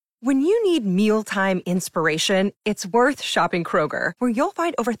When you need mealtime inspiration, it's worth shopping Kroger, where you'll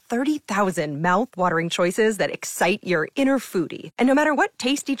find over 30,000 mouth-watering choices that excite your inner foodie. And no matter what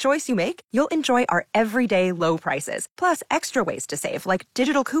tasty choice you make, you'll enjoy our everyday low prices, plus extra ways to save, like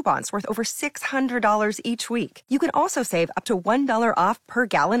digital coupons worth over $600 each week. You can also save up to $1 off per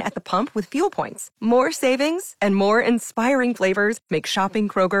gallon at the pump with fuel points. More savings and more inspiring flavors make shopping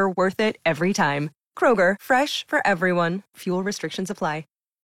Kroger worth it every time. Kroger, fresh for everyone. Fuel restrictions apply.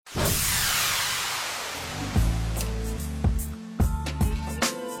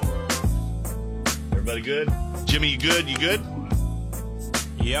 Everybody good? Jimmy, you good? You good?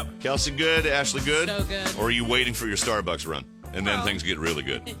 Yep. Kelsey good? Ashley good? So good. Or are you waiting for your Starbucks run? And then things get really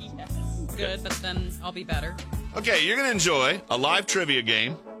good. Yes, good, but then I'll be better. Okay, you're going to enjoy a live trivia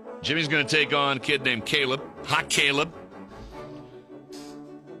game. Jimmy's going to take on a kid named Caleb. Hi, Caleb.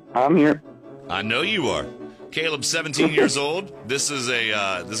 I'm here. I know you are. Caleb's 17 years old. This is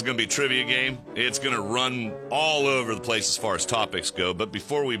going to be a trivia game. It's going to run all over the place as far as topics go. But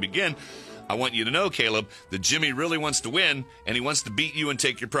before we begin, I want you to know, Caleb, that Jimmy really wants to win, and he wants to beat you and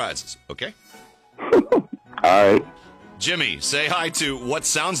take your prizes. Okay? All right. Jimmy, say hi to what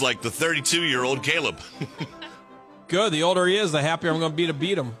sounds like the 32-year-old Caleb. Good. The older he is, the happier I'm going to be to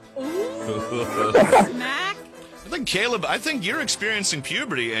beat him. Smack. I think you're experiencing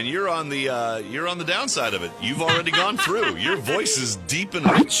puberty, and you're on the downside of it. You've already gone through. Your voice is deep and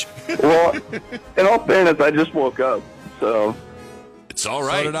rich. Well, in all fairness, I just woke up, so. It's all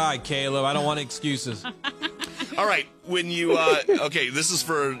right. So did I, Caleb. I don't want excuses. All right. When you okay, this is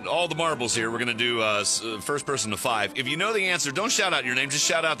for all the marbles here. We're going to do first person to 5. If you know the answer, don't shout out your name. Just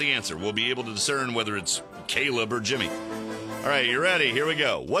shout out the answer. We'll be able to discern whether it's Caleb or Jimmy. All right, you ready? Here we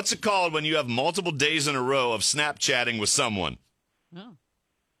go. What's it called when you have multiple days in a row of Snapchatting with someone? Oh.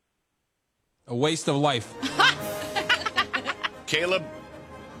 A waste of life. Caleb?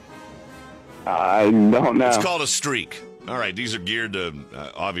 I don't know. It's called a streak. All right, these are geared to,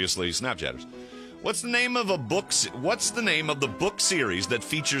 obviously, Snapchatters. What's the name of the book series that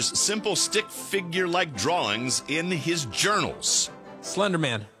features simple stick figure-like drawings in his journals? Slender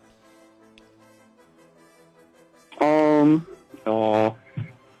Man.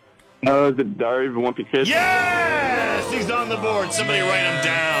 Is it Diary of a Wimpy Kid? Yes! He's on the board. Somebody write him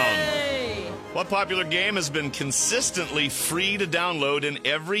down. Hey. What popular game has been consistently free to download in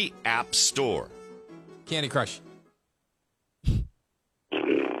every app store? Candy Crush.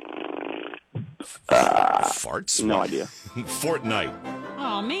 Farts? No idea. Fortnite.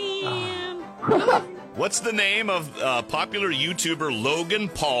 Oh, man. What's the name of popular YouTuber Logan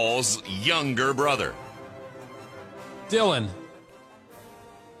Paul's younger brother? Dylan.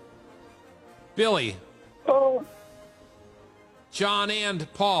 Billy. Oh. John and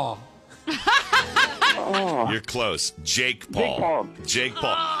Paul. You're close. Jake Paul. Jake Jake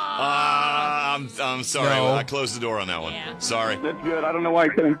Paul. I'm sorry. No. I closed the door on that one. Yeah. Sorry. That's good. I don't know why I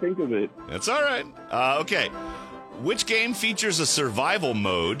couldn't think of it. That's all right. Okay. Which game features a survival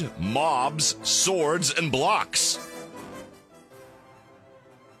mode, mobs, swords, and blocks?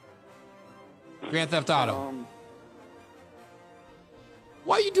 Grand Theft Auto.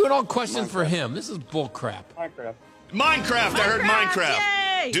 Why are you doing all questions for him? This is bull crap. Minecraft. Minecraft. I heard Minecraft.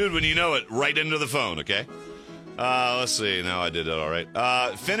 Yay! Dude, when you know it, right into the phone, okay? Let's see. Now I did it all right.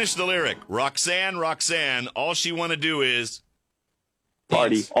 Finish the lyric. Roxanne, Roxanne, all she want to do is...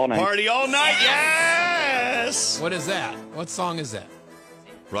 Party all night. Party all night. Yes! What is that? What song is that?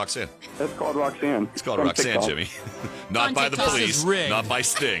 Roxanne. That's called Roxanne. It's called From Roxanne, TikTok. Jimmy. Not On by the TikTok. This police. is rigged. Not by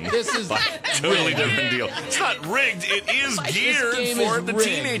Sting. This is Totally rigged. different deal. It's not rigged. It is geared game for is the rigged.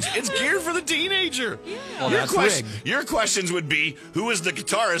 teenager. It's geared for the teenager. Well, that's rigged. Your questions would be, who is the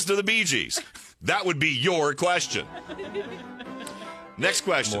guitarist of the Bee Gees? That would be your question. Next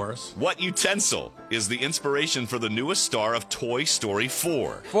question. Morris. What utensil is the inspiration for the newest star of Toy Story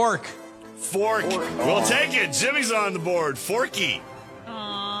 4? Fork. Fork. We'll take it. Jimmy's on the board. Forky.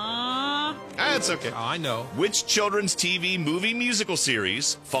 Aww. That's okay. Oh, I know. Which children's TV movie musical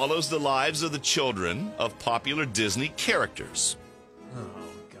series follows the lives of the children of popular Disney characters? Oh,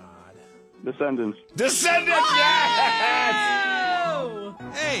 God. Descendants. Descendants! Yes! Oh!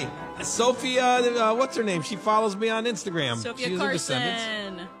 Hey, Sophia, what's her name? She follows me on Instagram. Sophia She's a Descendants.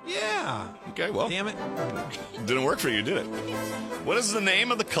 Carson. Yeah. Okay, well, Damn it. didn't work for you, did it? What is the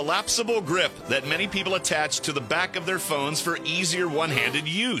name of the collapsible grip that many people attach to the back of their phones for easier one-handed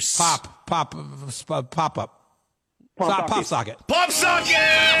use? Pop up. Pop socket. Pop socket!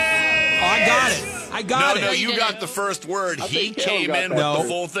 Oh, I got it. I got No, it. you got the first word. He think Caleb came got in that with No. the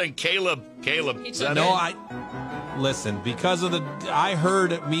full thing. Caleb. Is that No, it? listen, because of I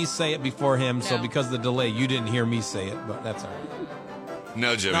heard me say it before him, so No. because of the delay, you didn't hear me say it, but that's all right.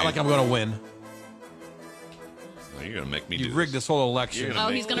 No, Jimmy. Not like I'm going to win. Oh, you're going to make me do You rigged this whole election. Oh,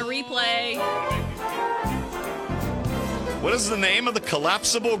 he's going to replay. What is the name of the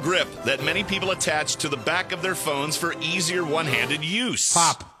collapsible grip that many people attach to the back of their phones for easier one-handed use?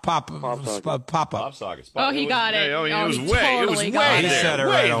 Pop up. sockets. Oh, he got it. Oh, Oh, it was he way, totally it was got way it. He there. said it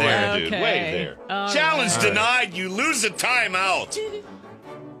way right there, away. dude. Okay. Way there. All Challenge right. denied. You lose a timeout.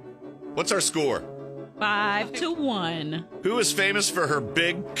 What's our score? 5-1. Who is famous for her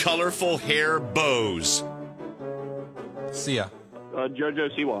big, colorful hair bows? See ya. JoJo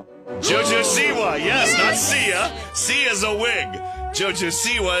Siwa. Jojo Siwa. Yes, not Sia. Sia's a wig. Jojo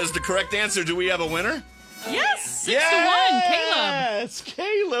Siwa is the correct answer. Do we have a winner? Yes, 6-1. Caleb. Yes,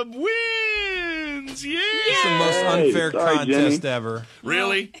 Caleb wins. Yeah. It's the most unfair Sorry, contest Jenny. ever.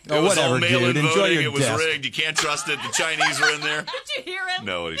 Really? Oh, it was all whatever, mail-in dude. Enjoy voting. your It was desk. rigged. You can't trust it. The Chinese were in there. Did you hear him?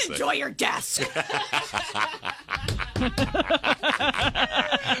 No, what did he say? Enjoy your desk.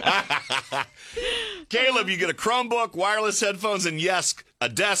 Caleb, you get a Chromebook, wireless headphones, and yes, a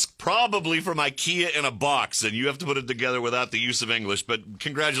desk probably from IKEA in a box, and you have to put it together without the use of English, but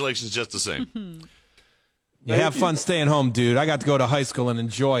congratulations just the same. You have fun staying home, dude. I got to go to high school and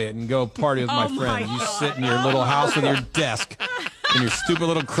enjoy it and go party with my Oh, my friends. You God. sit in your little house with your desk and your stupid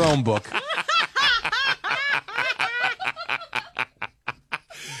little Chromebook.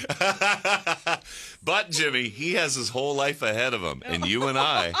 But, Jimmy, he has his whole life ahead of him, and you and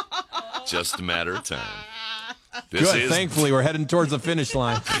I, just a matter of time. Good. Thankfully, we're heading towards the finish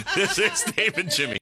line. This is Dave and Jimmy.